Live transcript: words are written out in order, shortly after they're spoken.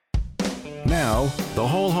Now, The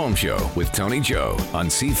Whole Home Show with Tony Joe on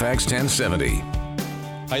CFAX 1070.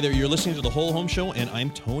 Hi there, you're listening to The Whole Home Show, and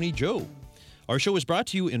I'm Tony Joe. Our show is brought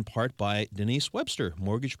to you in part by Denise Webster,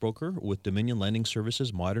 mortgage broker with Dominion Lending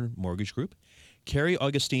Services Modern Mortgage Group, Cary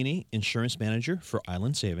Augustini, insurance manager for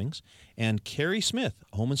Island Savings, and Cary Smith,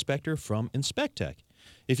 home inspector from Inspectech.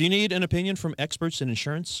 If you need an opinion from experts in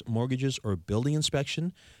insurance, mortgages, or building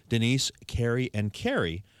inspection, Denise, Cary, and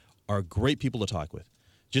Cary are great people to talk with.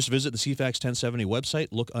 Just visit the CFAX 1070 website,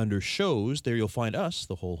 look under shows. There you'll find us,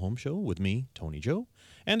 The Whole Home Show, with me, Tony Joe,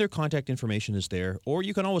 and their contact information is there. Or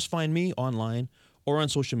you can always find me online or on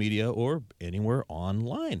social media or anywhere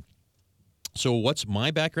online. So what's my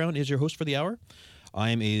background as your host for the hour?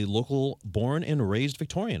 I'm a local born and raised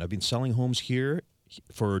Victorian. I've been selling homes here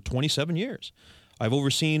for 27 years. I've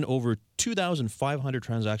overseen over 2,500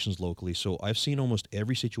 transactions locally, so I've seen almost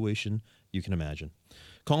every situation you can imagine.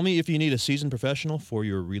 Call me if you need a seasoned professional for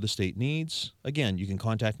your real estate needs. Again, you can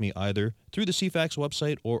contact me either through the CFAX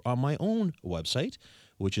website or on my own website,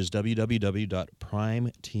 which is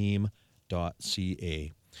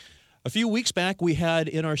www.primeteam.ca. A few weeks back, we had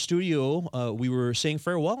in our studio, we were saying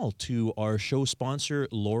farewell to our show sponsor,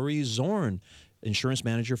 Lori Zorn, insurance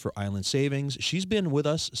manager for Island Savings. She's been with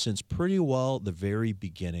us since pretty well the very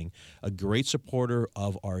beginning, a great supporter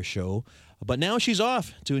of our show. But now she's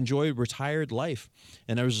off to enjoy retired life.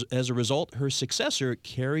 And as a result, her successor,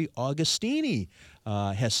 Cary Augustini,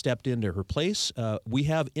 has stepped into her place. We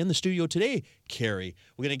have in the studio today, Cary.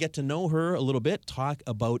 We're going to get to know her a little bit, talk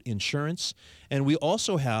about insurance. And we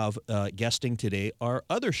also have guesting today our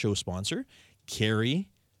other show sponsor, Cary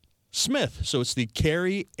Smith. So it's the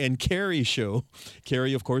Cary and Cary show.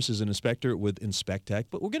 Cary, of course, is an inspector with Inspectech,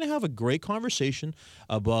 but we're going to have a great conversation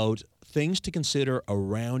about things to consider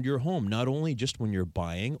around your home, not only just when you're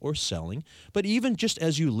buying or selling, but even just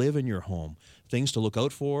as you live in your home. Things to look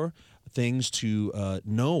out for, things to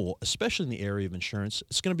know, especially in the area of insurance.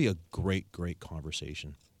 It's going to be a great, great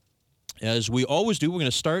conversation. As we always do, we're going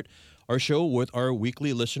to start our show with our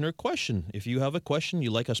weekly listener question. If you have a question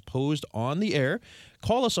you'd like us posed on the air,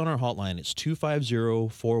 call us on our hotline. It's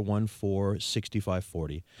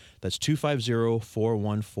 250-414-6540. That's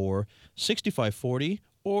 250-414-6540.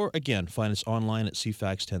 Or, again, find us online at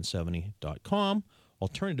cfax1070.com.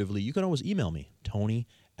 Alternatively, you can always email me,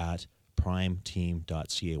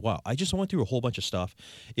 tony@primeteam.ca. Wow, I just went through a whole bunch of stuff.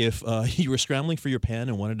 If you were scrambling for your pen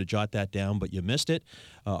and wanted to jot that down, but you missed it,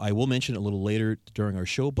 I will mention it a little later during our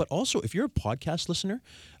show. But also, if you're a podcast listener,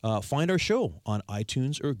 find our show on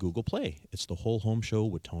iTunes or Google Play. It's The Whole Home Show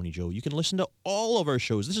with Tony Joe. You can listen to all of our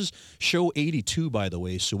shows. This is show 82, by the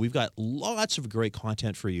way, so we've got lots of great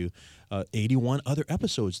content for you. 81 other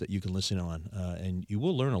episodes that you can listen on, and you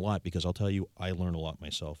will learn a lot because I'll tell you, I learn a lot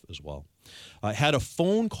myself as well. I had a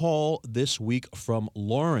phone call this week from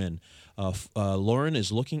Lauren. Lauren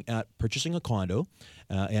is looking at purchasing a condo,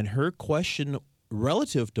 and her question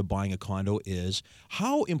relative to buying a condo is,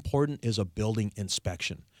 how important is a building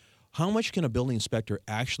inspection? How much can a building inspector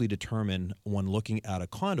actually determine when looking at a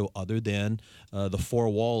condo other than the four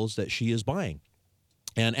walls that she is buying?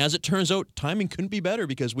 And as it turns out, timing couldn't be better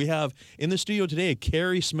because we have in the studio today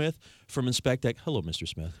Cary Smith from Inspectech. Hello, Mr.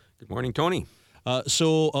 Smith. Good morning, Tony.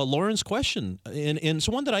 So Lauren's question, and it's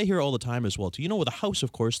one that I hear all the time as well, too. You know, with a house,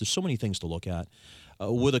 of course, there's so many things to look at.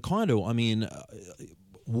 With a condo, I mean,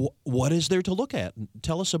 what is there to look at?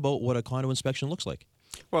 Tell us about what a condo inspection looks like.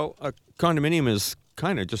 Well, a condominium is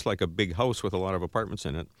kind of just like a big house with a lot of apartments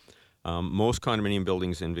in it. Most condominium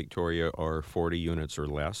buildings in Victoria are 40 units or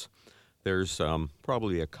less. There's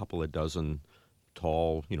probably a couple of dozen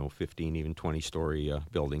tall, 15, even 20-story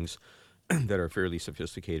buildings that are fairly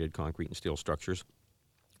sophisticated concrete and steel structures.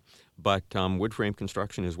 But wood frame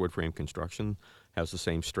construction is wood frame construction, has the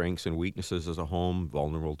same strengths and weaknesses as a home,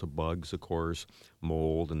 vulnerable to bugs, of course,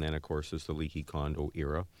 mold, and then, of course, is the leaky condo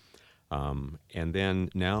era. And then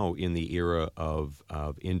now in the era of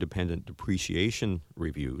independent depreciation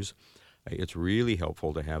reviews, it's really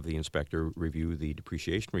helpful to have the inspector review the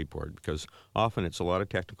depreciation report because often it's a lot of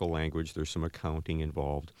technical language, there's some accounting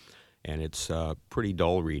involved, and it's pretty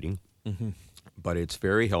dull reading. Mm-hmm. But it's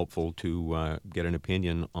very helpful to get an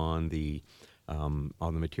opinion on the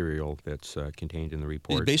material that's contained in the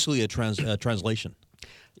report. It's basically a translation.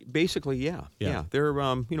 Basically, yeah. They're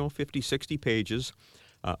 50, 60 pages.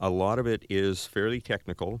 A lot of it is fairly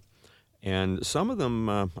technical. And some of them,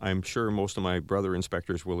 I'm sure most of my brother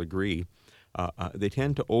inspectors will agree, they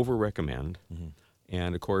tend to over-recommend. Mm-hmm.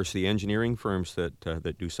 And, of course, the engineering firms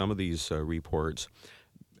that do some of these reports,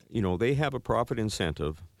 they have a profit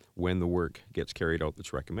incentive when the work gets carried out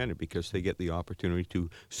that's recommended because they get the opportunity to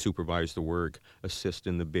supervise the work, assist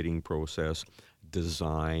in the bidding process,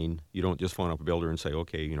 design. You don't just phone up a builder and say,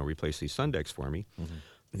 okay, replace these sun decks for me. Mm-hmm.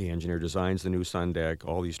 The engineer designs the new sun deck,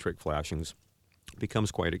 all these trick flashings.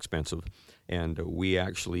 Becomes quite expensive, and we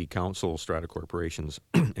actually counsel strata corporations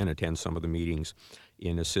and attend some of the meetings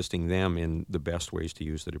in assisting them in the best ways to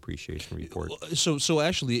use the depreciation report. So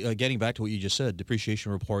actually, getting back to what you just said,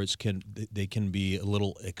 depreciation reports can be a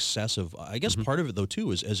little excessive. I guess part of it though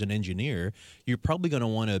too is, as an engineer, you're probably going to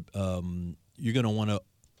want to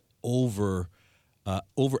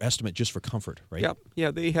overestimate just for comfort, right?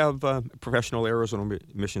 Yeah. They have professional errors and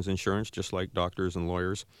omissions insurance, just like doctors and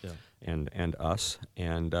lawyers. Yeah. And us.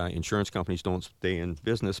 And insurance companies don't stay in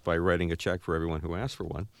business by writing a check for everyone who asks for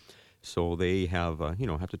one. So they have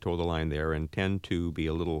to toe the line there and tend to be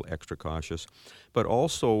a little extra cautious. But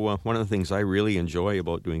also, one of the things I really enjoy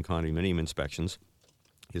about doing condominium inspections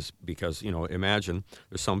is because, imagine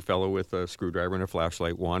there's some fellow with a screwdriver and a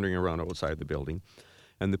flashlight wandering around outside the building.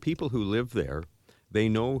 And the people who live there, they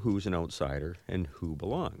know who's an outsider and who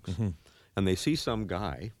belongs. Mm-hmm. And they see some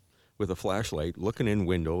guy with a flashlight looking in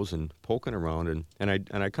windows and poking around, and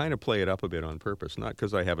I kind of play it up a bit on purpose, not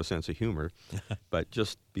because I have a sense of humor, but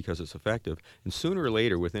just because it's effective. And sooner or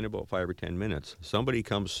later, within about 5 or 10 minutes, somebody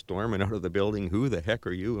comes storming out of the building. Who the heck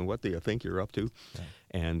are you, and what do you think you're up to? Yeah.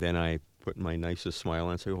 And then I put my nicest smile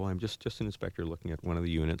on and say, well, I'm just an inspector looking at one of the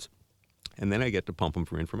units. And then I get to pump them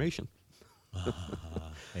for information.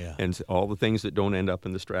 Yeah. And all the things that don't end up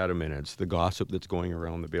in the strata minutes, the gossip that's going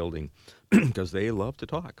around the building, because they love to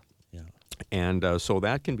talk. Yeah. And so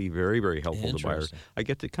that can be very, very helpful to buyers. I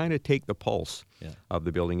get to kind of take the pulse of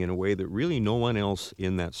the building in a way that really no one else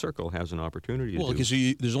in that circle has an opportunity to do. Well, because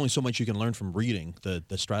there's only so much you can learn from reading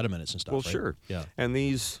the strata minutes and stuff, well, right? Sure. Yeah. And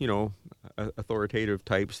these, authoritative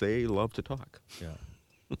types, they love to talk. Yeah.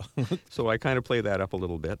 So I kind of play that up a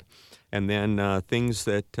little bit. And then things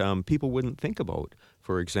that people wouldn't think about.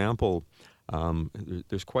 For example,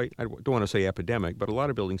 there's quite, I don't want to say epidemic, but a lot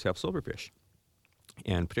of buildings have silverfish.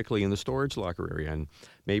 And particularly in the storage locker area. And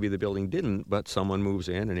maybe the building didn't, but someone moves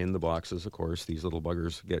in, and in the boxes, of course, these little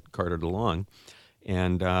buggers get carted along.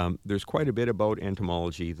 And there's quite a bit about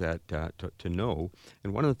entomology that to know.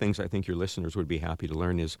 And one of the things I think your listeners would be happy to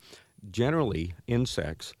learn is generally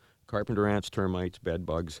insects, carpenter ants, termites, bed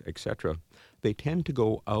bugs, etc., they tend to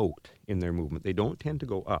go out in their movement. They don't tend to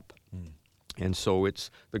go up. Mm. And so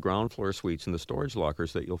it's the ground floor suites and the storage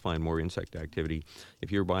lockers that you'll find more insect activity.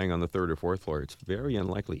 If you're buying on the 3rd or 4th floor, it's very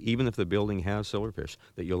unlikely, even if the building has silverfish,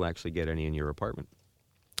 that you'll actually get any in your apartment.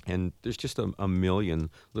 And there's just a million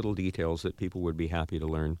little details that people would be happy to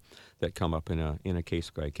learn that come up in a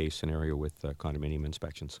case-by-case scenario with condominium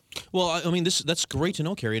inspections. Well, I mean, that's great to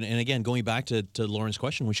know, Cary. And again, going back to Lauren's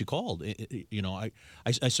question when she called, I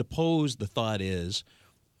suppose the thought is,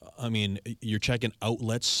 I mean, you're checking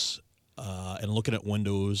outlets and looking at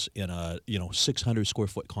windows in a 600 square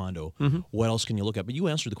foot condo. Mm-hmm. What else can you look at? But you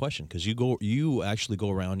answered the question, because you actually go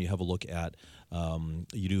around, you have a look at,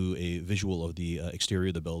 you do a visual of the exterior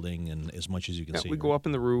of the building, and as much as you can see. We go up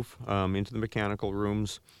in the roof, into the mechanical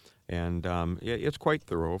rooms, and it's quite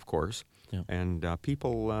thorough, of course. Yeah. And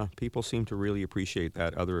people seem to really appreciate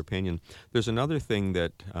that other opinion. There's another thing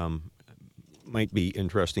that might be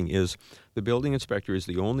interesting is the building inspector is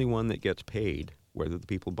the only one that gets paid whether the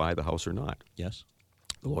people buy the house or not. Yes.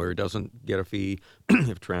 The lawyer doesn't get a fee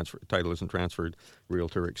if title isn't transferred,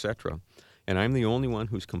 realtor, etc. And I'm the only one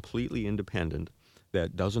who's completely independent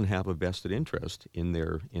that doesn't have a vested interest in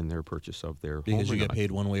their purchase of their home. Because you get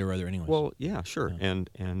paid one way or other anyways. Well, yeah, sure. Yeah.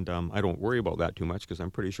 And I don't worry about that too much because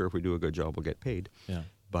I'm pretty sure if we do a good job, we'll get paid. Yeah.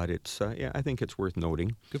 But it's I think it's worth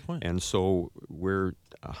noting. Good point. And so we're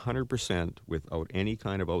 100% without any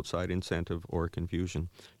kind of outside incentive or confusion,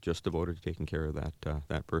 just devoted to taking care of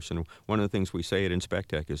that person. One of the things we say at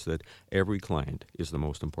Inspectech is that every client is the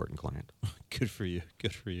most important client. Good for you.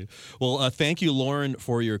 Good for you. Well, thank you, Lauren,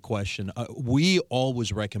 for your question. We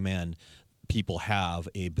always recommend people have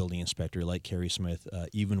a building inspector like Cary Smith,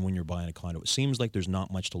 even when you're buying a condo. It seems like there's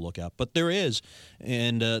not much to look at, but there is.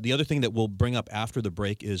 And the other thing that we'll bring up after the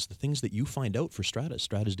break is the things that you find out for stratas.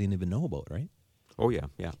 Stratas didn't even know about, right? Oh, yeah,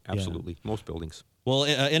 absolutely. Yeah. Most buildings. Well,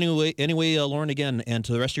 anyway, Lauren, again, and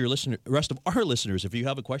to the rest of our listeners, if you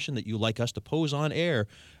have a question that you'd like us to pose on air,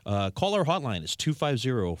 call our hotline. It's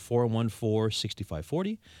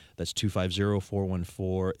 250-414-6540. That's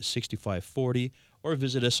 250-414-6540. Or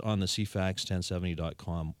visit us on the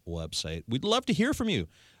cfax1070.com website. We'd love to hear from you.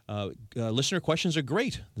 Listener questions are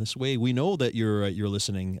great. This way we know that you're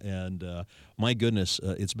listening. And my goodness,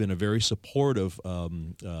 it's been a very supportive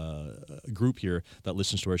group here that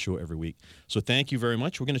listens to our show every week. So thank you very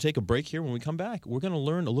much. We're going to take a break here. When we come back, we're going to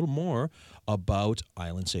learn a little more about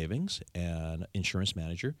Island Savings and Insurance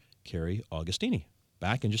Manager Cary Augustini.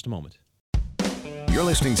 Back in just a moment. You're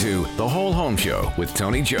listening to The Whole Home Show with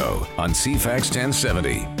Tony Joe on CFAX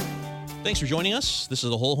 1070. Thanks for joining us. This is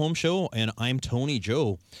The Whole Home Show, and I'm Tony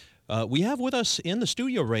Joe. We have with us in the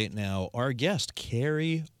studio right now our guest,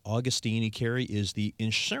 Cary Augustini. Cary is the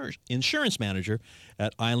insurance manager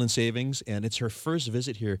at Island Savings, and it's her first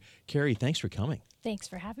visit here. Cary, thanks for coming. Thanks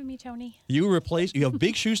for having me, Tony. You have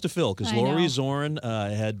big shoes to fill because I Lori know. Zorn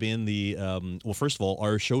had been the, well, first of all,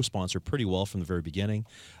 our show sponsor pretty well from the very beginning.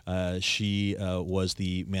 She was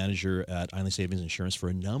the manager at Island Savings Insurance for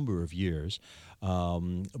a number of years.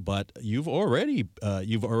 But you've already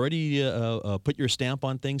put your stamp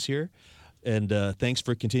on things here. And thanks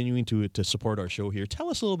for continuing to support our show here. Tell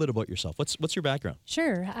us a little bit about yourself. What's your background?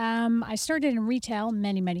 Sure. I started in retail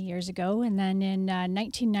many, many years ago. And then in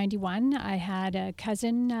 1991, I had a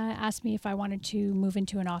cousin ask me if I wanted to move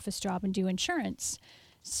into an office job and do insurance.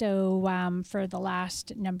 So for the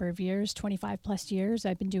last number of years, 25 plus years,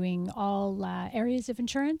 I've been doing all areas of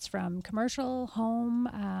insurance, from commercial,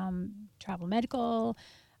 home, travel, medical,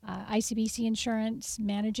 ICBC insurance,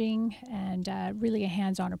 managing, and really a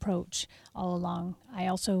hands-on approach all along. I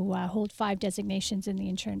also hold 5 designations in the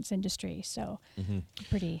insurance industry, so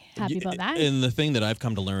pretty happy about that. And the thing that I've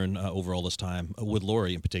come to learn over all this time, with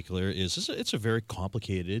Lori in particular, is it's a very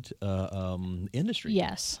complicated industry.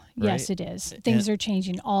 Yes, right? yes, it is. Things are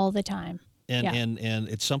changing all the time. And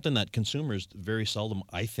it's something that consumers very seldom,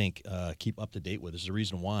 I think, keep up to date with. This is the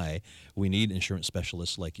reason why we need insurance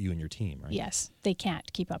specialists like you and your team, right? Yes, they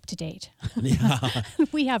can't keep up to date. Yeah.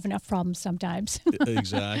 We have enough problems sometimes.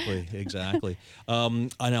 Exactly.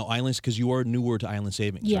 I know Islands, because you are newer to Island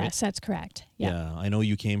Savings, right? Yes, that's correct. Yeah, I know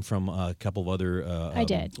you came from a couple of other I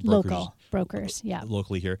did. brokers, Brokers, yeah.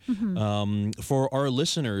 locally here. For our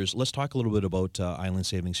listeners, let's talk a little bit about Island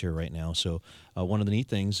Savings here right now. So one of the neat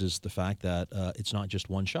things is the fact that it's not just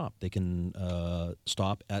one shop. They can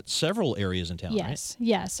stop at several areas in town, right?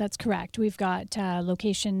 Yes, that's correct. We've got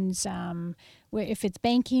locations. If it's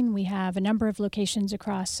banking, we have a number of locations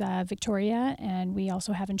across Victoria, and we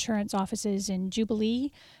also have insurance offices in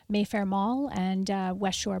Jubilee, Mayfair Mall, and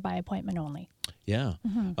West Shore by appointment only. Yeah.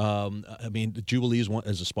 I mean, Jubilee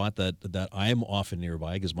is a spot that I'm often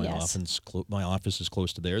nearby because my office is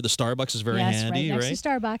close to there. The Starbucks is very handy, right next to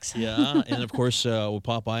Starbucks. Yeah, and of course we'll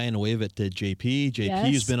pop by and wave at JP.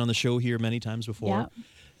 JP has been on the show here many times before. Yeah.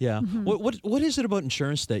 Yeah. What is it about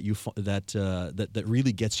insurance that that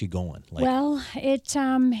really gets you going? Like, Well,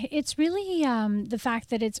 it's really the fact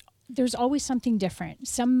that there's always something different.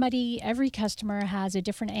 Every customer has a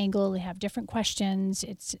different angle. They have different questions.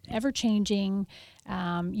 It's ever changing.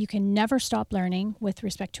 You can never stop learning with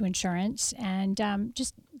respect to insurance, and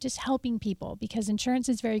just helping people, because insurance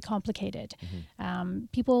is very complicated.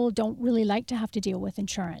 People don't really like to have to deal with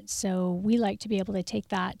insurance, so we like to be able to take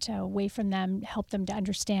that away from them, help them to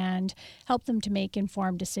understand, help them to make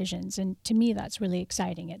informed decisions. And to me, that's really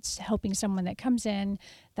exciting. It's helping someone that comes in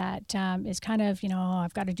that is kind of,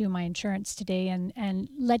 I've got to do my insurance today, and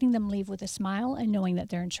letting them leave with a smile and knowing that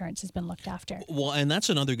their insurance has been looked after. Well, and that's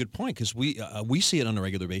another good point, because we see it on a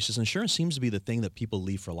regular basis. Insurance seems to be the thing that people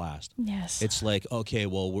leave for last. Yes. It's like, okay,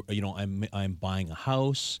 well, I'm buying a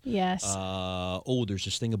house. Yes. There's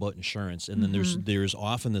this thing about insurance, and then there's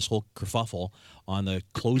often this whole kerfuffle on the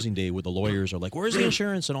closing day where the lawyers are like, "Where's the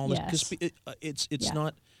insurance?" and all this. Yes. It's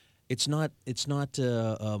not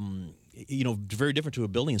very different to a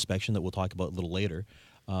building inspection that we'll talk about a little later.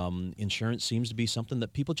 Insurance seems to be something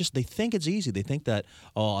that people they think it's easy. They think that,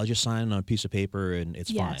 I'll just sign on a piece of paper and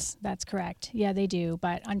it's fine. Yes, that's correct. Yeah, they do.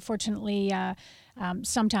 But unfortunately,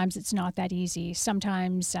 sometimes it's not that easy.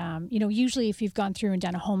 Sometimes, usually if you've gone through and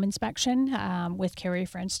done a home inspection with Cary,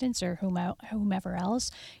 for instance, or whomever else,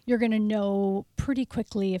 you're going to know pretty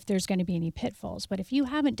quickly if there's going to be any pitfalls. But if you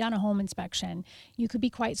haven't done a home inspection, you could be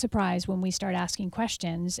quite surprised when we start asking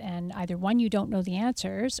questions, and either one, you don't know the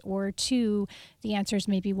answers, or two, the answers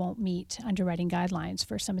maybe won't meet underwriting guidelines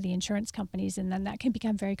for some of the insurance companies, and then that can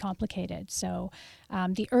become very complicated. So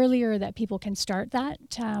the earlier that people can start that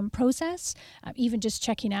process, even just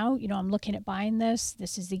checking out, I'm looking at buying this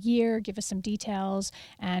is the year, give us some details,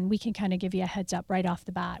 and we can kind of give you a heads up right off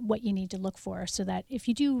the bat what you need to look for, so that if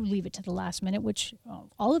you do leave it to the last minute, which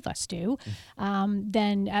all of us do,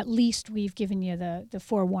 then at least we've given you the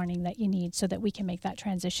forewarning that you need, so that we can make that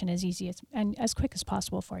transition as easy and as quick as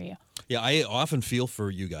possible for you. Yeah, I often feel for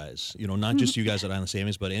you guys, not just you guys at Island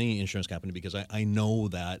Savings, but any insurance company, because I know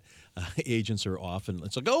that agents are often,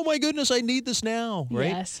 it's like, oh my goodness, I need this now,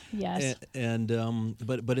 right? Yes.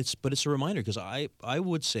 But it's a reminder, because I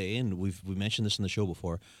would say, and we've mentioned this in the show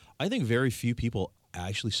before, I think very few people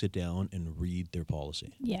actually sit down and read their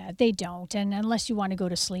policy. Yeah, they don't. And unless you want to go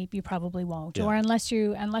to sleep, you probably won't. Yeah. Or unless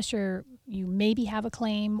you maybe have a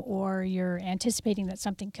claim or you're anticipating that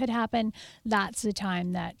something could happen, that's the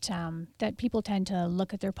time that that people tend to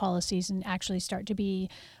look at their policies and actually start to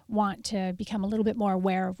want to become a little bit more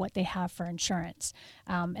aware of what they have for insurance.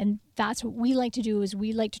 And that's what we like to do, is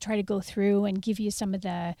we like to try to go through and give you some of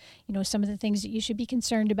the things that you should be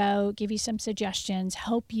concerned about, give you some suggestions,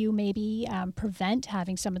 help you maybe prevent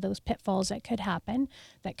having some of those pitfalls that could happen,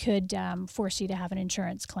 that could force you to have an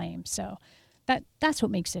insurance claim. So that's what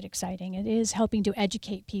makes it exciting. It is helping to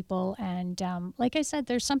educate people. And like I said,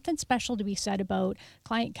 there's something special to be said about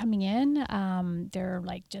client coming in. They're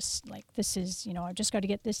just like, this is, I've just got to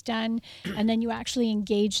get this done. And then you actually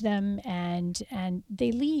engage them and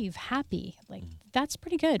they leave happy. Like, that's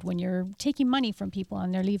pretty good when you're taking money from people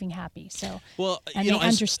and they're leaving happy. So, and they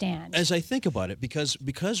understand. As I think about it, because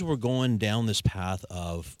we're going down this path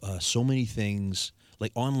of so many things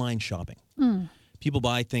like online shopping. People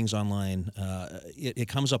buy things online. It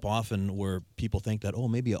comes up often where people think that,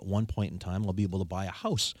 maybe at one point in time I'll be able to buy a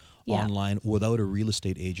house online without a real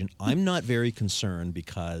estate agent. I'm not very concerned,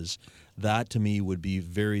 because that to me would be a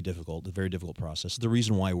very difficult process. The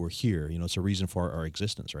reason why we're here, it's a reason for our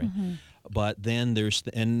existence, right? Mm-hmm. But then there's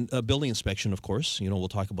a building inspection, of course. We'll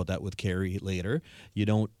talk about that with Cary later.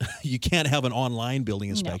 You can't have an online building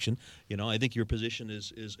inspection. No. I think your position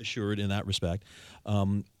is assured in that respect.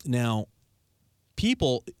 Now,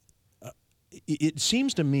 people, it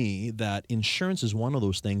seems to me that insurance is one of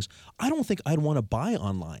those things I don't think I'd want to buy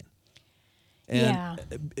online.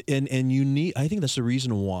 And you need, I think that's the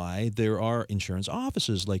reason why there are insurance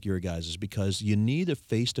offices like your guys', is because you need a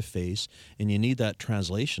face-to-face and you need that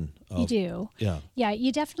translation. You do. Yeah. Yeah,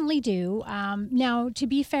 you definitely do. Now, to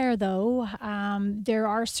be fair, though, there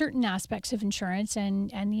are certain aspects of insurance,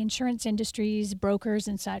 and the insurance industries, brokers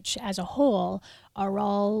and such as a whole are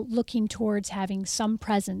all looking towards having some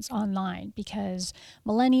presence online, because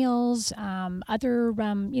millennials,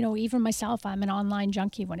 even myself, I'm an online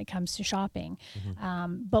junkie when it comes to shopping.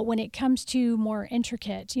 Mm-hmm. But when it comes to more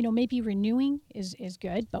intricate, maybe renewing is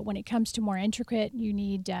good, but when it comes to more intricate, you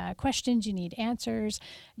need questions, you need answers.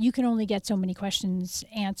 You can only get so many questions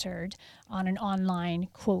answered on an online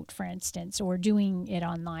quote, for instance, or doing it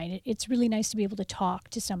online. It's really nice to be able to talk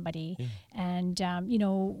to somebody and,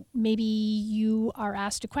 maybe you are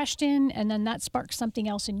asked a question and then that sparks something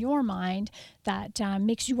else in your mind that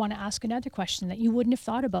makes you want to ask another question that you wouldn't have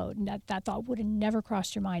thought about, and that thought would have never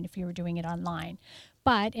crossed your mind if you were doing it online.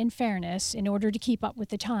 But in fairness, in order to keep up with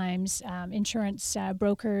the times, insurance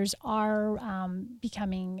brokers are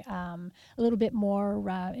becoming a little bit more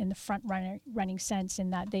in the front running sense, in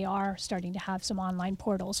that they are starting to have some online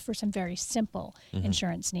portals for some very simple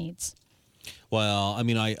insurance needs. Well, I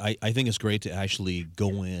mean, I think it's great to actually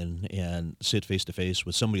go in and sit face-to-face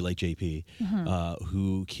with somebody like JP,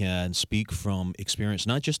 who can speak from experience,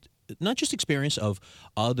 not just experience of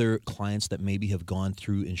other clients that maybe have gone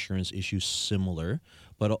through insurance issues similar,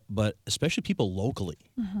 but especially people locally,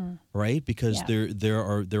 right? Because there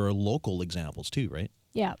are local examples too, right?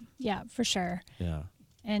 Yeah, for sure. Yeah,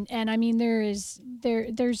 and I mean, there's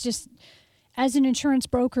just, as an insurance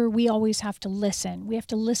broker, we always have to listen. We have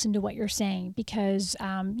to listen to what you're saying, because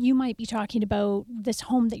you might be talking about this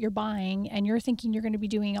home that you're buying and you're thinking you're going to be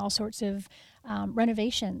doing all sorts of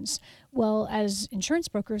renovations. Well, as insurance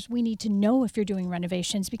brokers, we need to know if you're doing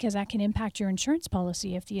renovations, because that can impact your insurance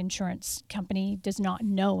policy if the insurance company does not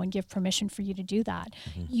know and give permission for you to do that.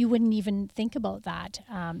 You wouldn't even think about that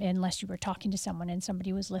unless you were talking to someone and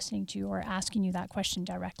somebody was listening to you or asking you that question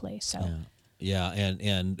directly. So. Yeah,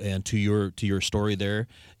 and to your story there,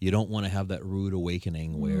 you don't want to have that rude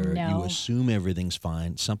awakening where you assume everything's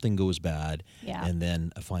fine, something goes bad, and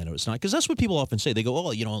then find out it's not. Because that's what people often say. They go,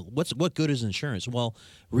 what good is insurance? Well,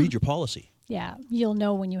 read your policy. Yeah, you'll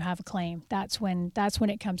know when you have a claim. That's when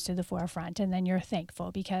it comes to the forefront, and then you're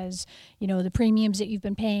thankful because the premiums that you've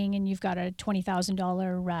been paying, and you've got a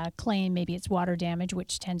 $20,000 claim. Maybe it's water damage,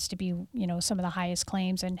 which tends to be some of the highest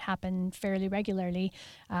claims and happen fairly regularly.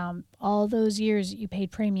 All those years that you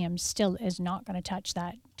paid premiums still is not going to touch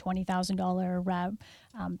that $20,000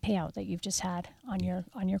 payout that you've just had on your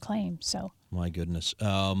claim. So. My goodness.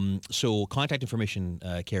 So contact information,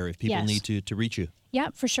 Cary, if people need to reach you. Yeah,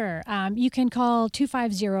 for sure. You can call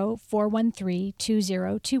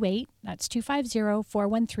 250-413-2028. That's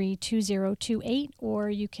 250-413-2028. Or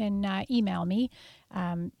you can email me,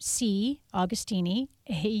 C. Augustini,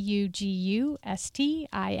 AUGUSTINI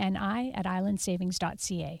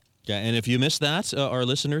 @islandsavings.ca. Yeah, and if you missed that, our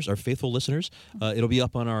listeners, our faithful listeners, it'll be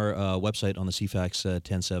up on our website on the CFAX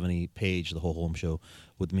 1070 page, The Whole Home Show,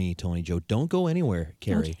 with me, Tony Joe. Don't go anywhere,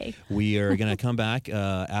 Cary. Okay. We are going to come back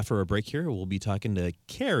after our break here. We'll be talking to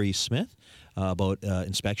Cary Smith about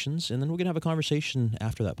inspections, and then we're going to have a conversation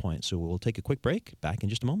after that point. So we'll take a quick break. Back in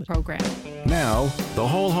just a moment. Program. Now, The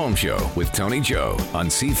Whole Home Show with Tony Joe on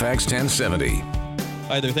CFAX 1070.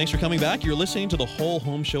 Hi there. Thanks for coming back. You're listening to The Whole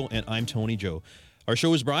Home Show, and I'm Tony Joe. Our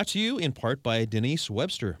show is brought to you in part by Denise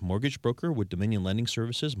Webster, mortgage broker with Dominion Lending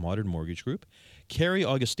Services, Modern Mortgage Group, Cary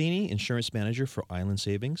Augustini, insurance manager for Island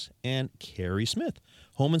Savings, and Cary Smith,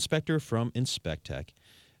 home inspector from Inspectech.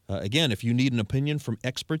 Again, if you need an opinion from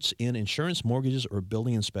experts in insurance, mortgages, or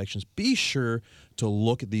building inspections, be sure to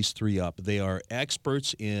look these three up. They are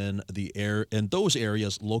experts in those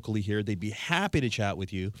areas locally here. They'd be happy to chat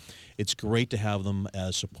with you. It's great to have them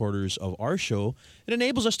as supporters of our show. It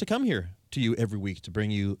enables us to come here to you every week to bring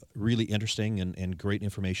you really interesting and great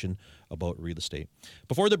information about real estate.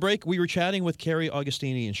 Before the break, we were chatting with Cary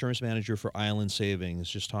Augustini, insurance manager for Island Savings,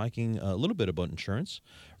 just talking a little bit about insurance.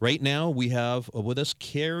 Right now, we have with us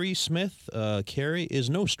Cary Smith. Cary is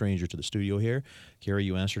no stranger to the studio here. Cary,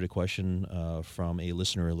 you answered a question from a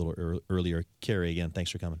listener a little earlier. Cary, again,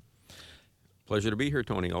 thanks for coming. Pleasure to be here,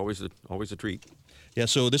 Tony. Always a treat. Yeah,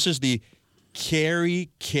 so this is the Cary,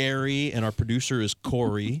 and our producer is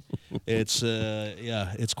Corey. It's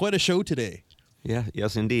quite a show today. Yeah,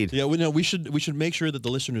 yes, indeed. Yeah, we should make sure that the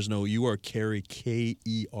listeners know you are Cary, Kerry.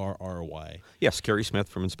 Yes, Cary Smith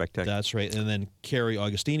from Inspectech. That's right. And then Cary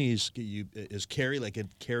Augustini is Cary, like a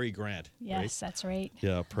Cary Grant. Yes, right? that's right.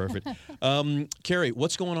 Yeah, perfect. Cary,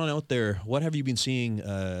 what's going on out there? What have you been seeing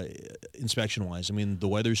inspection-wise? I mean, the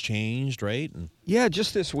weather's changed, right? Yeah,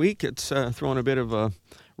 just this week, it's thrown a bit of a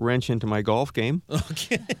wrench into my golf game.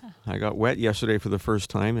 Okay. I got wet yesterday for the first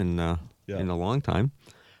time in a long time.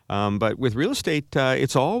 But with real estate, the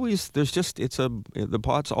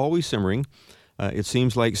pot's always simmering. It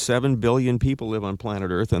seems like 7 billion people live on planet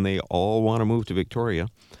Earth, and they all want to move to Victoria.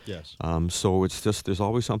 Yes. So it's just, there's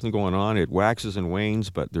always something going on. It waxes and wanes,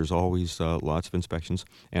 but there's always lots of inspections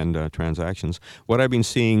and transactions. What I've been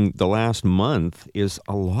seeing the last month is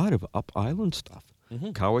a lot of up-island stuff.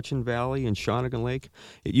 Mm-hmm. Cowichan Valley and Shawnigan Lake.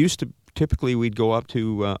 It used to, typically we'd go up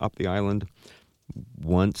the island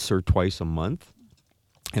once or twice a month,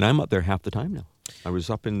 and I'm up there half the time now. I was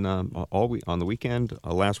up in on the weekend.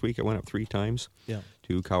 Last week I went up 3 times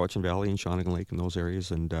to Cowichan Valley and Shawnigan Lake and those areas,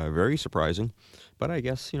 and very surprising. But I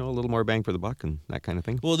guess, a little more bang for the buck and that kind of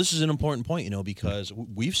thing. Well, this is an important point, because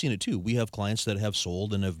we've seen it too. We have clients that have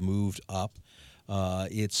sold and have moved up.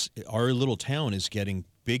 Our little town is getting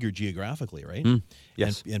bigger geographically, right?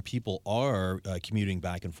 Yes. And people are commuting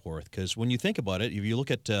back and forth, because when you think about it, if you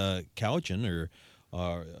look at Cowichan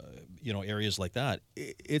or areas like that,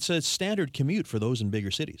 it's a standard commute for those in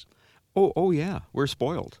bigger cities. Oh yeah, we're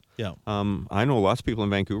spoiled. Yeah. I know lots of people in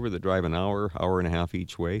Vancouver that drive an hour and a half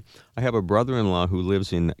each way. I have a brother-in-law who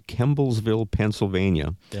lives in Kemblesville,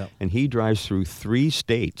 Pennsylvania, and he drives through 3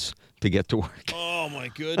 states to get to work. Oh my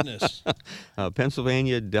goodness.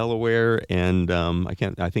 Pennsylvania, Delaware, and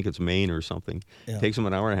I think it's Maine or something. Yeah. Takes him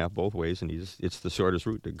an hour and a half both ways, and it's the shortest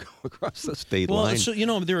route to go across the state line. Well,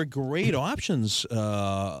 so there are great options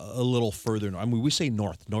a little further. I mean, we say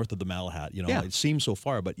north of the Malahat. It seems so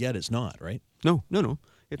far, but yet it's not, right? No.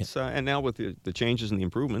 It's and now with the changes and the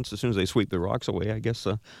improvements, as soon as they sweep the rocks away, I guess.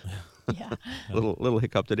 Little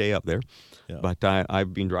hiccup today up there. Yeah. But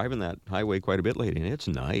I've been driving that highway quite a bit lately, and it's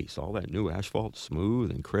nice. All that new asphalt,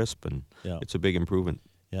 smooth and crisp, and it's a big improvement.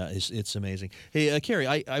 Yeah, it's amazing. Hey, Cary,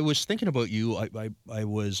 I was thinking about you. I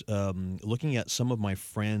was looking at some of my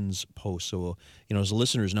friends' posts. So, as the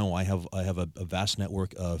listeners know, I have a vast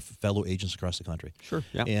network of fellow agents across the country. Sure.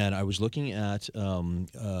 Yeah. And I was looking at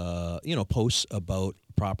posts about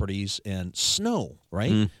properties and snow.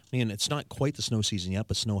 Right. I mean, it's not quite the snow season yet,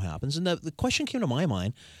 but snow happens. And the question came to my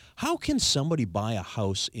mind: how can somebody buy a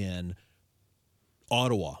house in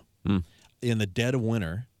Ottawa in the dead of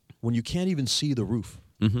winter when you can't even see the roof?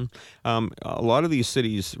 Mm-hmm. A lot of these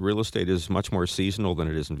cities, real estate is much more seasonal than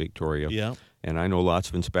it is in Victoria. Yeah. And I know lots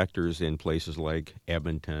of inspectors in places like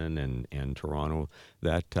Edmonton and Toronto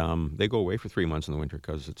that they go away for 3 months in the winter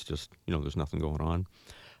because it's just, there's nothing going on.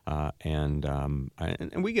 And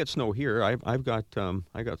we get snow here. I've got they're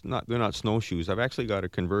not snowshoes. I've actually got a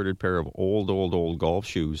converted pair of old golf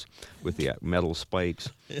shoes with the metal spikes.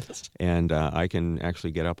 Yes. And I can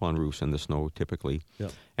actually get up on roofs in the snow typically.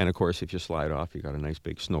 Yep. And of course, if you slide off, you got a nice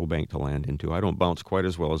big snowbank to land into. I don't bounce quite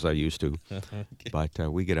as well as I used to,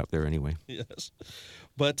 but we get up there anyway. Yes.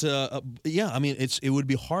 But I mean, it would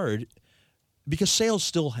be hard because sales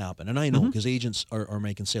still happen, and I know because agents are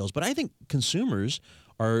making sales, but I think consumers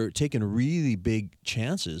are taking really big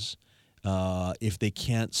chances if they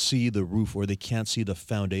can't see the roof or they can't see the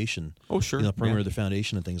foundation. Oh, sure. The perimeter of the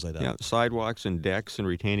foundation and things like that. Yeah, sidewalks and decks and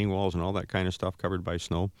retaining walls and all that kind of stuff covered by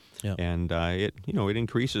snow. Yeah. And it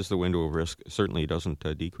increases the window of risk. Certainly doesn't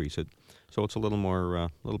decrease it. So it's a little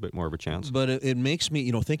bit more of a chance. But it makes me,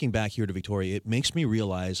 thinking back here to Victoria, it makes me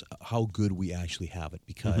realize how good we actually have it,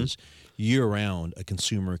 because year-round, a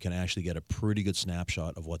consumer can actually get a pretty good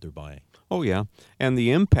snapshot of what they're buying. Oh, yeah. And the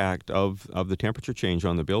impact of the temperature change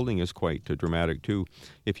on the building is quite dramatic, too.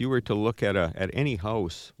 If you were to look at any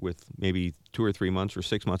house with maybe 2 or 3 months or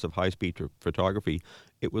 6 months of high-speed photography,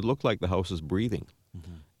 it would look like the house is breathing,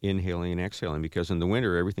 inhaling and exhaling, because in the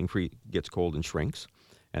winter, everything gets cold and shrinks.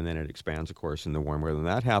 And then it expands, of course, in the warm weather. And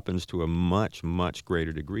that happens to a much, much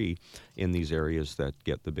greater degree in these areas that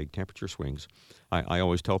get the big temperature swings. I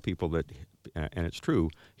always tell people that, and it's true,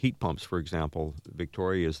 heat pumps, for example,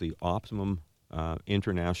 Victoria is the optimum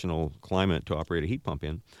international climate to operate a heat pump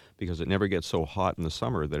in, because it never gets so hot in the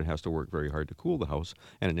summer that it has to work very hard to cool the house,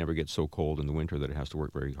 and it never gets so cold in the winter that it has to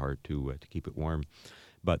work very hard to keep it warm.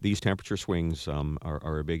 But these temperature swings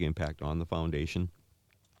are a big impact on the foundation.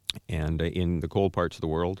 And in the cold parts of the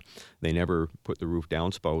world, they never put the roof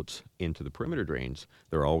downspouts into the perimeter drains.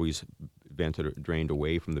 They're always vented or drained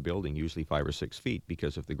away from the building, usually 5 or 6 feet,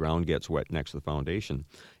 because if the ground gets wet next to the foundation,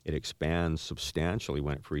 it expands substantially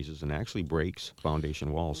when it freezes and actually breaks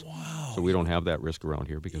foundation walls. Wow. So we don't have that risk around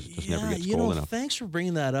here because it just never gets cold enough. Thanks for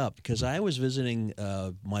bringing that up, because I was visiting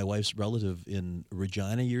my wife's relative in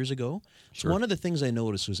Regina years ago. So Sure. one of the things I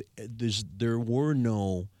noticed was there were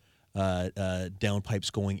no downpipes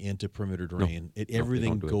going into perimeter drain.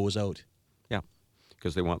 Everything goes out. Yeah,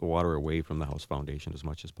 because they want the water away from the house foundation as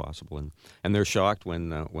much as possible, and they're shocked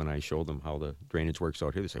when I show them how the drainage works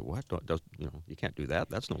out here. They say, "What? You can't do that.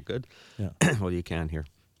 That's no good." Yeah. Well, you can here.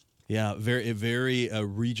 Yeah, very, very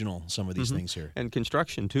regional, some of these things here. And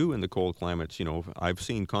construction, too, in the cold climates. I've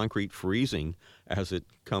seen concrete freezing as it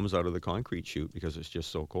comes out of the concrete chute because it's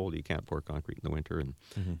just so cold. You can't pour concrete in the winter.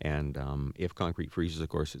 And if concrete freezes, of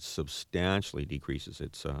course, it substantially decreases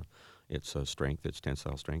its strength, its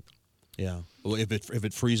tensile strength. Yeah. Well, if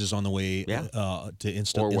it freezes on the way to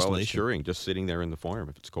installation. Or while it's curing, just sitting there in the form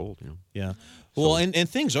if it's cold. Yeah. Well, and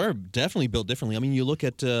things are definitely built differently. I mean, you look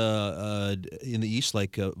at in the east,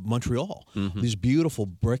 like Montreal, these beautiful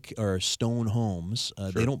brick or stone homes.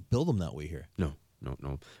 They don't build them that way here. No.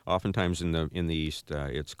 Oftentimes in the east,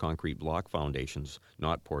 it's concrete block foundations,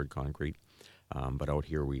 not poured concrete. But out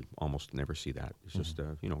here, we almost never see that. It's just,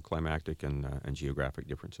 climatic and geographic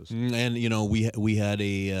differences. And, we had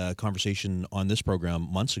a conversation on this program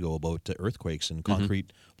months ago about earthquakes, and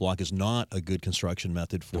concrete block is not a good construction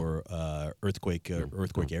method for earthquake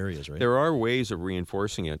areas, right? There are ways of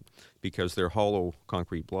reinforcing it because they're hollow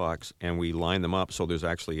concrete blocks, and we line them up so there's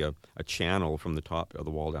actually a channel from the top of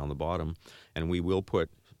the wall down the bottom, and we will put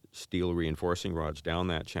steel reinforcing rods down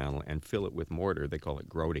that channel and fill it with mortar. They call it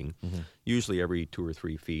grouting, usually every 2 or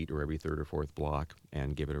 3 feet or every third or fourth block,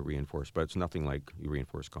 and give it a reinforced. But it's nothing like you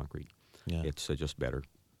reinforce concrete. Yeah. It's just better.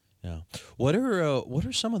 Yeah. What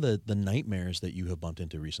are some of the nightmares that you have bumped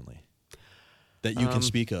into recently that you can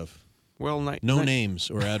speak of? Well, no names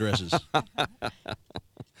or addresses.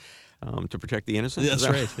 To protect the innocent. That's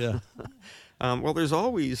right. Yeah. Well, there's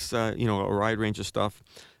always a wide range of stuff.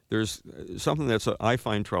 There's something that's I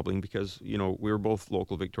find troubling because, we're both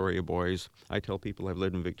local Victoria boys. I tell people I've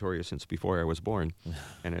lived in Victoria since before I was born.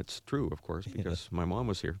 And it's true, of course, because my mom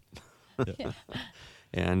was here. Yeah.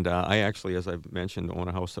 And I actually, as I've mentioned, own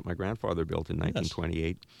a house that my grandfather built in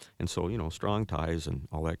 1928. And so, strong ties and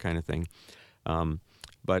all that kind of thing.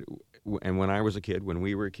 And when I was a kid, when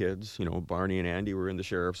we were kids, Barney and Andy were in the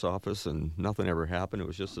sheriff's office and nothing ever happened. It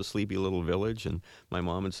was just a sleepy little village, and my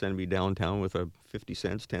mom would send me downtown with 50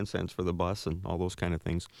 cents, 10 cents for the bus and all those kind of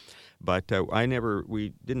things. But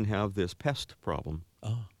we didn't have this pest problem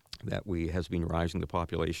that has been rising the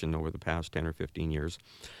population over the past 10 or 15 years.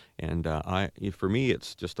 And for me,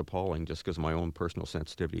 it's just appalling just because of my own personal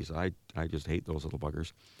sensitivities. I just hate those little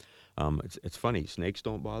buggers. It's funny. Snakes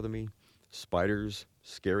don't bother me. Spiders,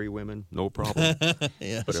 scary women, no problem.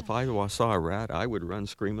 Yes. But if I saw a rat, I would run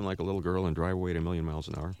screaming like a little girl and drive away at 1,000,000 miles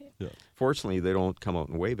an hour. Yeah. Fortunately, they don't come out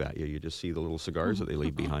and wave at you. You just see the little cigars that they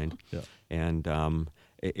leave behind. Yeah. And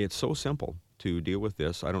it's so simple to deal with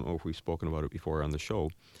this. I don't know if we've spoken about it before on the show.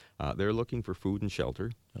 They're looking for food and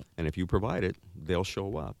shelter. Yeah. And if you provide it, they'll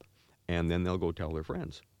show up. And then they'll go tell their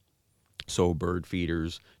friends. So bird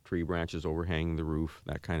feeders, tree branches overhanging the roof,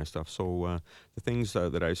 that kind of stuff. So the things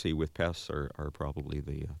that I see with pests are probably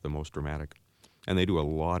the most dramatic. and they do a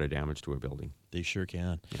lot of damage to a building. They sure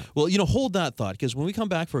can. Yeah. Well, hold that thought, because when we come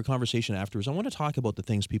back for a conversation afterwards, I want to talk about the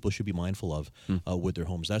things people should be mindful of with their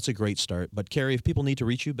homes. That's a great start. But, Cary, if people need to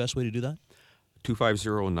reach you, best way to do that?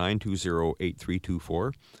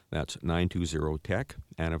 250-920-8324. That's 920-TECH.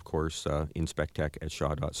 And, of course, Inspectech at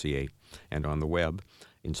shaw.ca. And on the web,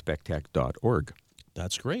 inspectech.org.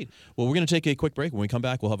 That's great. Well, we're going to take a quick break. When we come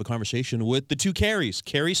back, we'll have a conversation with the two Carys,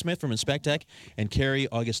 Cary Smith from Inspectech and Cary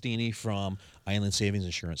Augustini from Island Savings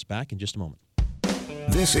Insurance. Back in just a moment.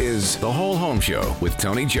 This is The Whole Home Show with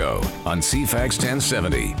Tony Joe on CFAX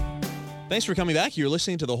 1070. Thanks for coming back. You're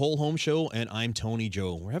listening to The Whole Home Show, and I'm Tony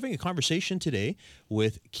Joe. We're having a conversation today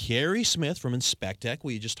with Cary Smith from Inspectech.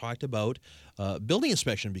 We just talked about building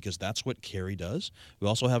inspection, because that's what Cary does. We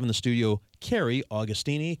also have in the studio Cary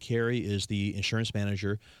Augustini. Cary is the insurance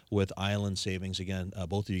manager with Island Savings. Again,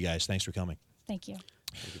 both of you guys, thanks for coming. Thank you.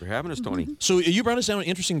 Thank you for having us, Tony. So you brought us down an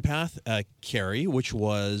interesting path, Cary, which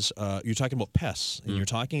was you're talking about pests, and you're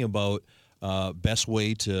talking about best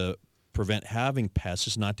way to prevent having pests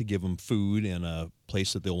is not to give them food in a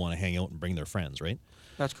place that they'll want to hang out and bring their friends, right?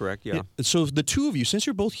 That's correct, yeah. So the two of you, since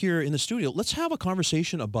you're both here in the studio, let's have a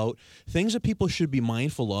conversation about things that people should be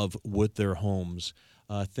mindful of with their homes,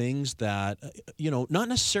 things that, not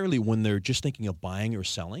necessarily when they're just thinking of buying or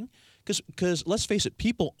selling, because let's face it,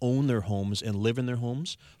 people own their homes and live in their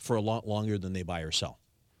homes for a lot longer than they buy or sell,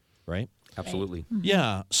 right? Absolutely. Mm-hmm.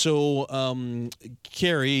 Yeah. So,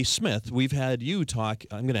 Cary Smith, we've had you talk.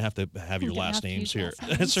 I'm going to have your last names here.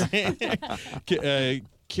 That's right.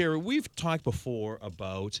 Cary, we've talked before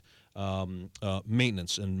about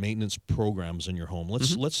maintenance and maintenance programs in your home.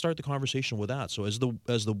 Let's start the conversation with that. So, as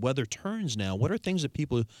the weather turns now, what are things that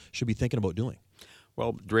people should be thinking about doing?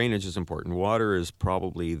 Well, drainage is important. Water is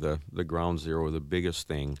probably the ground zero, the biggest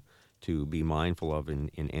thing to be mindful of in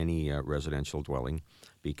any residential dwelling,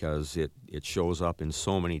 because it shows up in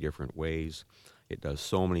so many different ways. It does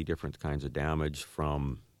so many different kinds of damage,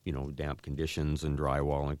 from damp conditions and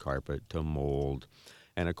drywall and carpet to mold.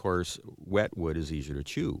 And of course, wet wood is easier to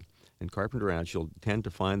chew. And carpenter ants, you'll tend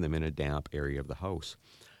to find them in a damp area of the house.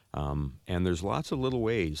 And there's lots of little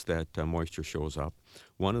ways that moisture shows up.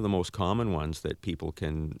 One of the most common ones that people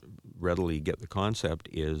can readily get the concept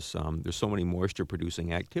is there's so many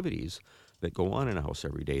moisture-producing activities that go on in a house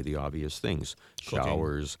every day, the obvious things.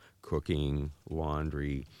 Showers, cooking,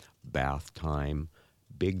 laundry, bath time.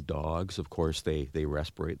 Big dogs, of course, they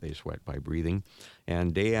respirate, they sweat by breathing.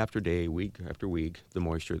 And day after day, week after week, the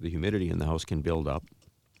moisture, the humidity in the house can build up.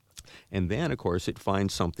 And then, of course, it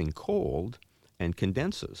finds something cold and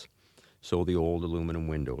condenses. So the old aluminum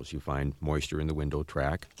windows, you find moisture in the window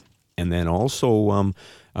track. And then also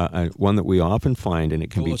one that we often find, and it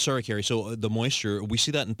can be... Sorry, Cary. So the moisture, we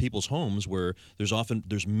see that in people's homes where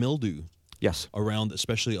there's mildew. Yes. Around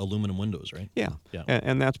especially aluminum windows, right? Yeah.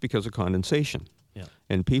 And that's because of condensation. Yeah.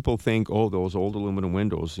 And people think, those old aluminum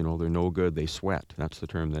windows, they're no good, they sweat. That's the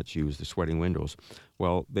term that's used, the sweating windows.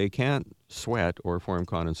 Well, they can't sweat or form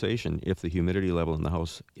condensation if the humidity level in the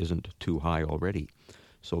house isn't too high already.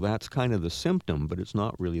 So that's kind of the symptom, but it's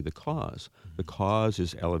not really the cause. Mm-hmm. The cause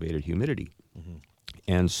is elevated humidity. Mm-hmm.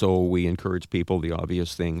 And so we encourage people, the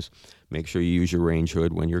obvious things, make sure you use your range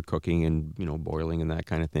hood when you're cooking and, boiling and that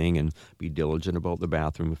kind of thing, and be diligent about the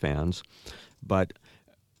bathroom fans. But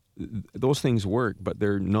those things work, but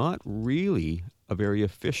they're not really a very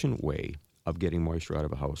efficient way of getting moisture out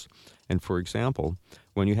of a house. And for example,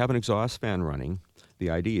 when you have an exhaust fan running,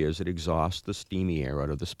 the idea is it exhausts the steamy air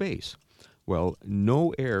out of the space. Well,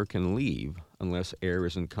 no air can leave unless air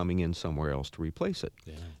isn't coming in somewhere else to replace it.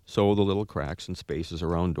 Yeah. So the little cracks and spaces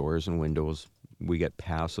around doors and windows, we get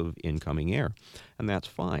passive incoming air, and that's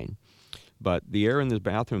fine. But the air in the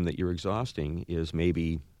bathroom that you're exhausting is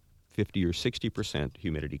maybe 50 or 60%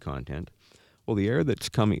 humidity content. Well, the air that's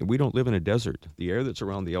coming, we don't live in a desert. The air that's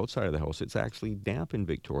around the outside of the house, it's actually damp in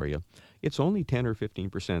Victoria. It's only 10 or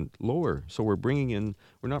 15% lower. So we're not bringing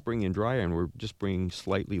in dry air, and we're just bringing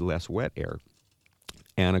slightly less wet air.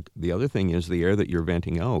 And the other thing is the air that you're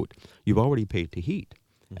venting out, you've already paid to heat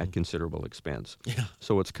at considerable expense. Yeah.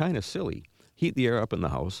 So it's kind of silly. Heat the air up in the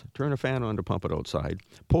house, turn a fan on to pump it outside,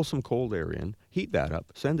 pull some cold air in, heat that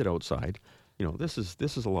up, send it outside. This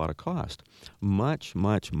is a lot of cost. Much,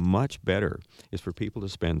 much, much better is for people to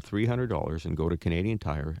spend $300 and go to Canadian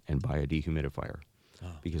Tire and buy a dehumidifier.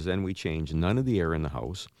 Because then we change none of the air in the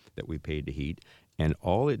house that we paid to heat, and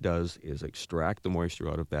all it does is extract the moisture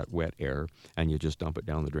out of that wet air, and you just dump it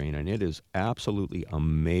down the drain. And it is absolutely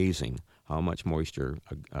amazing how much moisture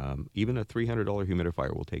even a $300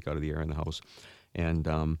 humidifier will take out of the air in the house. And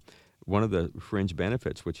one of the fringe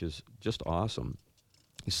benefits, which is just awesome,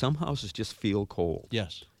 some houses just feel cold.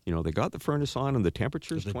 Yes. You know, they got the furnace on and the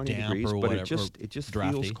temperature is The 20 damp degrees, or but whatever, it just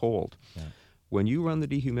drafty. feels cold. Yeah. When you run the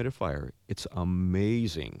dehumidifier, it's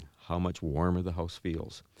amazing how much warmer the house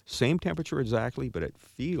feels. Same temperature exactly, but it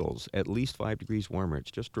feels at least 5 degrees warmer. It's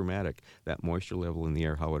just dramatic, that moisture level in the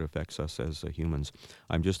air, how it affects us as humans.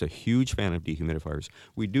 I'm just a huge fan of dehumidifiers.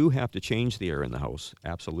 We do have to change the air in the house,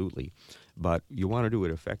 absolutely, but you want to do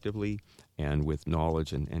it effectively and with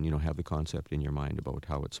knowledge and you know, have the concept in your mind about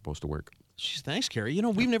how it's supposed to work. Jeez, thanks, Cary. You know,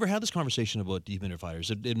 we've never had this conversation about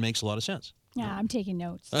dehumidifiers. It makes a lot of sense. Yeah, I'm taking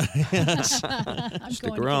notes. Yes. I'm Stick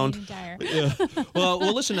going around. To Canadian Tire. Yeah.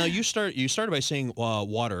 Well, listen. Now you started by saying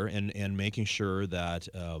water and making sure that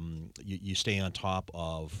you stay on top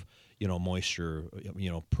of moisture,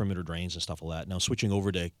 perimeter drains and stuff like that. Now switching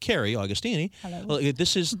over to Cary Augustini. Hello. Well,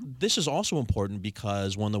 this is also important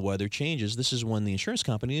because when the weather changes, this is when the insurance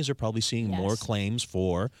companies are probably seeing more Yes. claims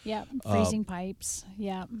for. Yep, freezing pipes.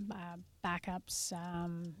 Yep, backups,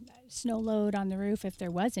 snow load on the roof if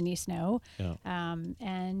there was any snow. Yeah.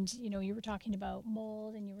 And you were talking about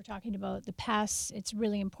mold and you were talking about the pests. It's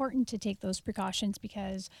really important to take those precautions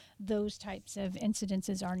because those types of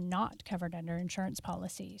incidences are not covered under insurance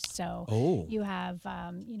policies. So you have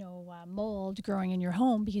mold growing in your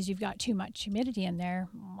home because you've got too much humidity in there.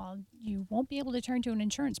 Well, you won't be able to turn to an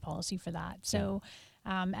insurance policy for that. So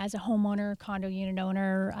as a homeowner, condo unit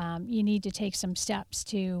owner, you need to take some steps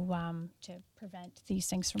to prevent these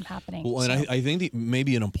things from happening. Well, and I think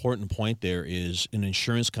maybe an important point there is an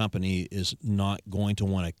insurance company is not going to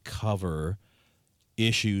want to cover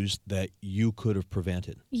issues that you could have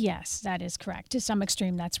prevented. Yes, that is correct. To some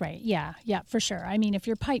extreme, that's right. Yeah, for sure. I mean, if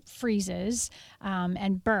your pipe freezes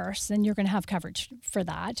and bursts, then you're going to have coverage for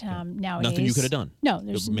that. Nowadays, Nothing you could have done. No,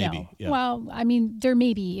 there's maybe. no. Yeah. Well, I mean, there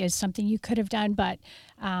maybe is something you could have done, but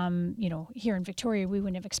here in Victoria, we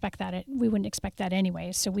wouldn't expect that. We wouldn't expect that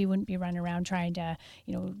anyway. So we wouldn't be running around trying to,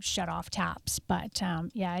 shut off taps. But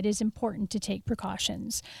it is important to take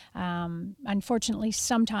precautions. Unfortunately,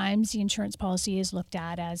 sometimes the insurance policy is looked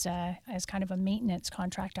at as kind of a maintenance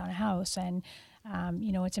contract on a house, and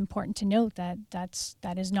it's important to note that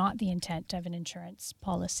that is not the intent of an insurance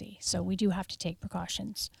policy. So we do have to take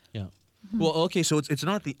precautions. Yeah. Well, okay, so it's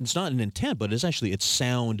not an intent, but it's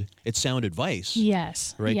sound advice.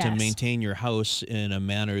 Yes. Right, yes. to maintain your house in a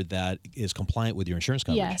manner that is compliant with your insurance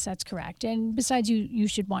coverage. Yes, that's correct. And besides, you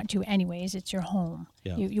should want to anyways. It's your home.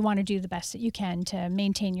 Yeah. You want to do the best that you can to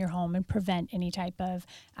maintain your home and prevent any type of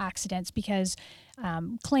accidents because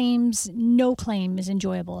no claim is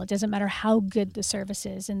enjoyable. It doesn't matter how good the service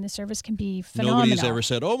is, and the service can be phenomenal. Nobody's ever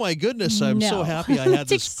said, "Oh my goodness, I'm so happy I had That's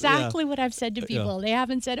this." exactly what I've said to people. They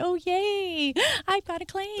haven't said, "Oh yay, I've got a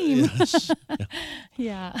claim." Yes.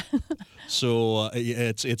 Yeah. So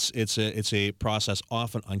it's a process,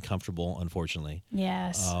 often uncomfortable, unfortunately.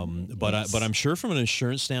 Yes. But I'm sure from an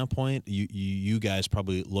insurance standpoint, you guys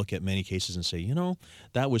probably look at many cases and say,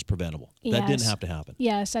 that was preventable. That didn't have to happen.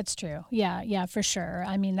 Yes, that's true. Yeah, for sure.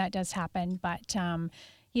 I mean, that does happen, but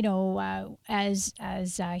as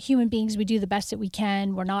human beings, we do the best that we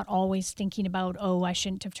can. We're not always thinking about, I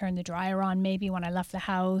shouldn't have turned the dryer on maybe when I left the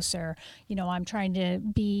house, or, I'm trying to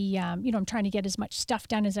be, I'm trying to get as much stuff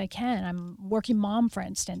done as I can. I'm a working mom, for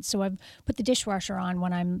instance, so I've put the dishwasher on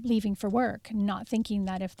when I'm leaving for work, not thinking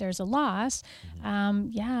that if there's a loss, that's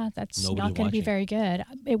Nobody's not going to be watching. very good.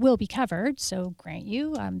 It will be covered, so grant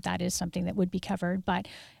you, that is something that would be covered, but,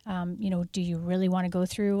 do you really want to go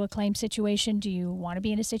through a claim situation? Do you want to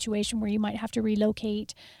be in a situation where you might have to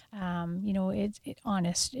relocate?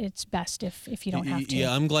 It's best if you don't have to.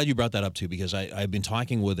 Yeah, I'm glad you brought that up too, because I've been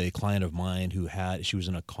talking with a client of mine who she was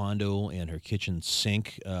in a condo and her kitchen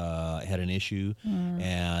sink had an issue,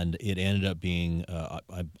 and it ended up being,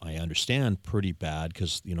 I understand, pretty bad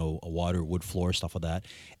because, a water, wood floor, stuff like that.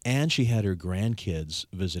 And she had her grandkids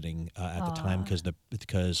visiting at the time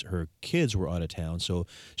because her kids were out of town. So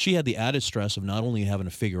she had the added stress of not only having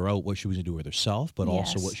to figure out what she was going to do with herself, but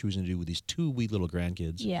also what she was going to do with these two wee little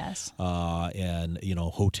grandkids. Yes. And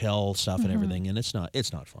hotel stuff and everything, and it's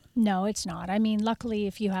not fun. No, it's not. I mean, luckily,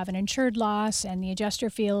 if you have an insured loss and the adjuster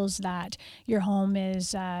feels that your home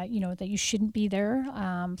is, that you shouldn't be there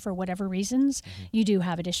for whatever reasons, you do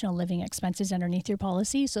have additional living expenses underneath your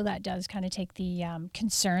policy. So that does kind of take the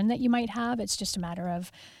concern that you might have. It's just a matter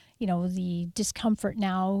of, the discomfort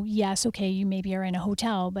now. Yes, okay, you maybe are in a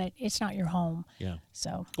hotel, but it's not your home. Yeah.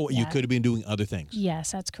 So. You could have been doing other things.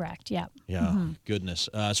 Yes, that's correct. Yeah. Yeah. Goodness.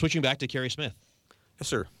 Switching back to Cary Smith. Yes,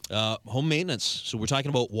 sir. Home maintenance. So we're talking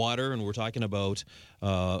about water, and we're talking about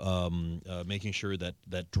making sure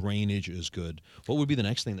that drainage is good. What would be the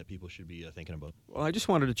next thing that people should be thinking about? Well, I just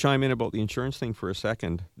wanted to chime in about the insurance thing for a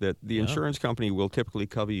second, that the insurance company will typically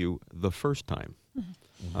cover you the first time.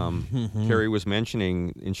 Cary was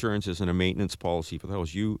mentioning insurance isn't a maintenance policy for the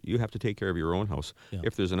house. You have to take care of your own house. Yeah.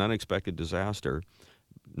 If there's an unexpected disaster,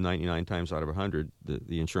 99 times out of 100,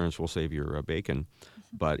 the insurance will save your bacon.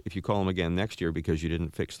 But if you call them again next year because you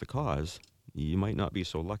didn't fix the cause, you might not be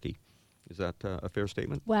so lucky. Is that a fair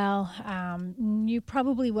statement? Well, you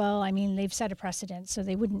probably will. I mean, they've set a precedent, so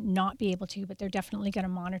they wouldn't not be able to, but they're definitely going to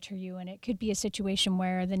monitor you. And it could be a situation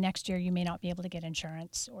where the next year you may not be able to get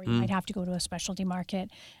insurance, or you might have to go to a specialty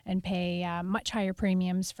market and pay much higher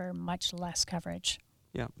premiums for much less coverage.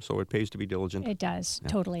 Yeah, so it pays to be diligent. It does,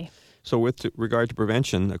 totally. So with regard to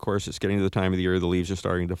prevention, of course, it's getting to the time of the year the leaves are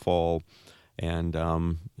starting to fall, and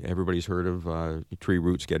everybody's heard of tree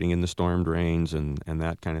roots getting in the storm drains and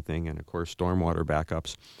that kind of thing, and of course stormwater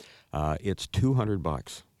backups. It's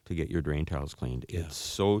 $200 to get your drain tiles cleaned. Yeah. It's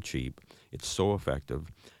so cheap. It's so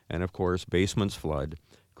effective. And of course, basements flood,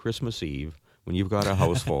 Christmas Eve, when you've got a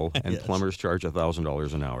house full and Yes. plumbers charge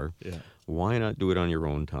 $1,000 an hour, Yeah. why not do it on your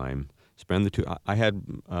own time? Spend the two. I had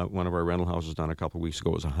one of our rental houses done a couple of weeks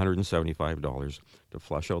ago. It was $175 to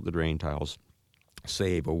flush out the drain tiles,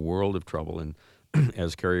 save a world of trouble. And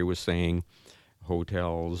as Cary was saying,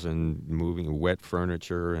 hotels and moving wet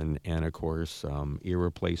furniture and of course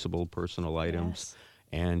irreplaceable personal items,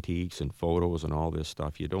 antiques and photos and all this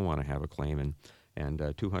stuff. You don't want to have a claim, and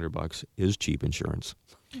 $200 is cheap insurance.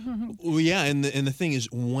 Well, yeah, and the thing is,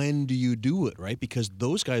 when do you do it, right? Because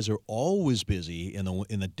those guys are always busy in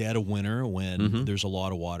the dead of winter when there's a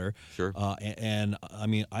lot of water. Sure. And I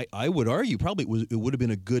mean, I would argue probably it would have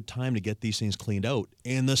been a good time to get these things cleaned out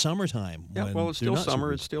in the summertime. Yeah, when well, it's they're still not so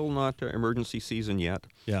summer. busy. It's still not emergency season yet.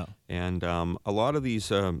 Yeah. And a lot of these,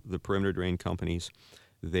 the perimeter drain companies,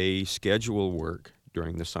 they schedule work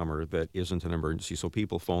during the summer that isn't an emergency. So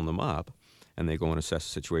people phone them up and they go and assess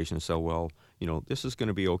the situation and say, well, this is going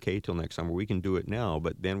to be okay till next summer. We can do it now,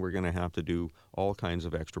 but then we're going to have to do all kinds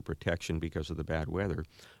of extra protection because of the bad weather.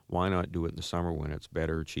 Why not do it in the summer when it's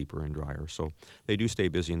better, cheaper, and drier? So they do stay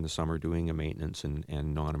busy in the summer doing a maintenance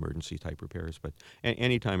and non-emergency type repairs. But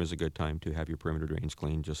any time is a good time to have your perimeter drains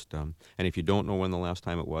cleaned. And if you don't know when the last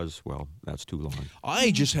time it was, well, that's too long.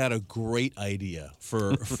 I just had a great idea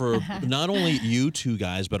for not only you two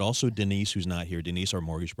guys, but also Denise, who's not here. Denise, our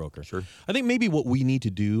mortgage broker. Sure. I think maybe what we need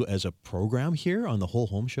to do as a program here on the Whole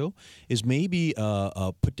Home Show is maybe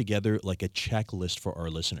put together like a checklist for our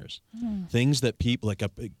listeners. Things that people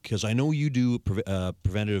because I know you do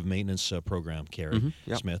preventative maintenance program, Cary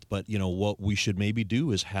Yep. Smith. But what we should maybe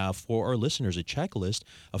do is have for our listeners a checklist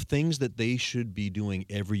of things that they should be doing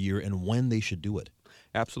every year and when they should do it.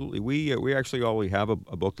 Absolutely. We actually always have a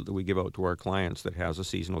booklet that we give out to our clients that has a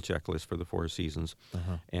seasonal checklist for the 4 seasons.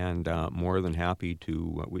 And more than happy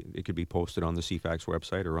to, it could be posted on the CFAX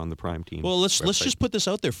website or on the Prime Team Well, let's website. just put this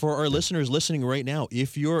out there for our listeners listening right now.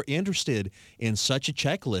 If you're interested in such a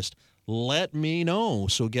checklist, let me know.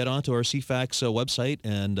 So get onto our CFAX website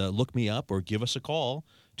and look me up or give us a call,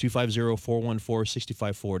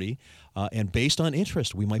 250-414-6540. And based on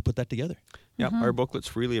interest, we might put that together. Yeah, our booklet's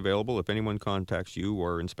freely available. If anyone contacts you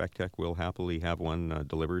or Inspectech, we'll happily have one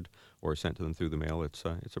delivered or sent to them through the mail. It's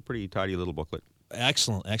a pretty tidy little booklet.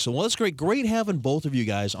 Excellent. Well, that's great. Great having both of you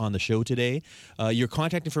guys on the show today. Your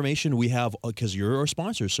contact information we have, because you're our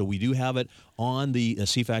sponsors, so we do have it on the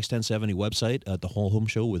CFAX 1070 website at the Whole Home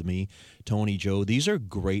Show with me, Tony, Joe. These are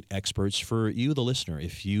great experts for you, the listener.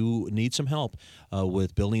 If you need some help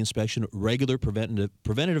with building inspection, regular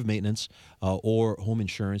preventative maintenance, or home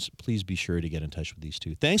insurance, please be sure to get in touch with these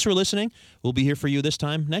two. Thanks for listening. We'll be here for you this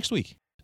time next week.